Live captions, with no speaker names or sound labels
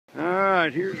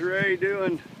Alright, here's Ray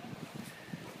doing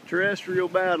terrestrial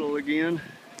battle again.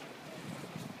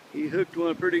 He hooked one,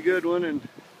 a pretty good one, and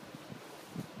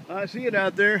I see it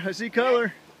out there. I see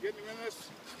color. Get him in this.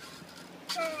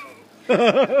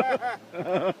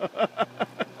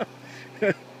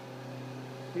 Oh.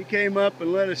 He came up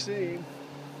and let us see him.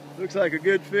 Looks like a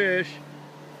good fish.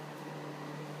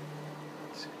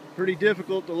 It's pretty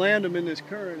difficult to land them in this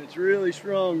current. It's really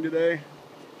strong today.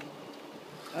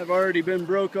 I've already been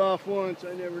broke off once.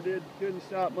 I never couldn't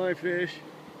stop my fish.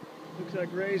 Looks like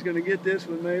Ray's gonna get this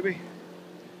one maybe,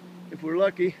 if we're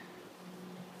lucky.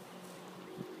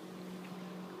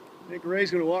 I think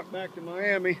Ray's gonna walk back to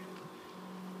Miami.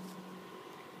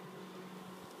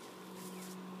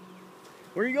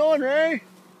 Where are you going, Ray?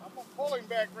 I'm gonna pull him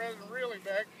back rather than reel him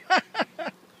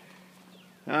back.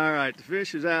 All right, the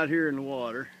fish is out here in the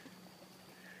water.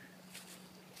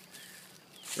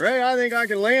 Ray, I think I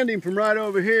can land him from right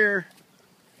over here.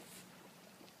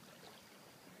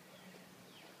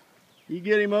 You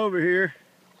get him over here.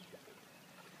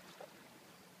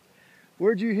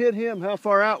 Where'd you hit him? How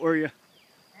far out were you?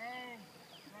 Right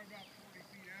about 40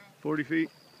 feet out. 40 feet.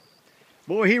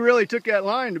 Boy, he really took that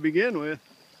line to begin with.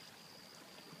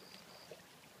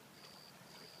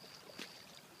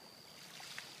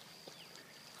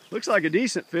 Looks like a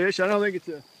decent fish. I don't think it's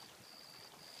a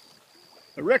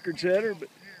record setter, but...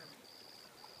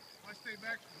 If I stay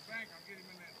back to the bank, I'll get him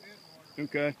in that dead water.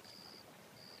 Okay.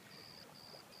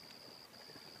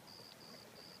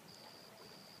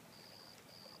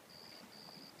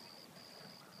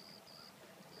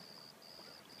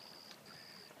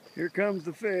 Here comes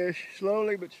the fish,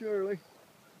 slowly but surely.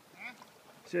 Huh?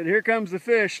 Said, here comes the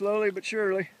fish, slowly but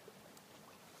surely.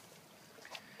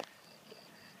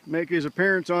 Make his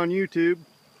appearance on YouTube.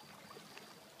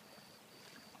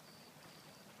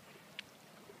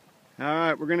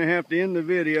 Alright, we're going to have to end the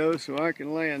video so I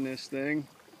can land this thing.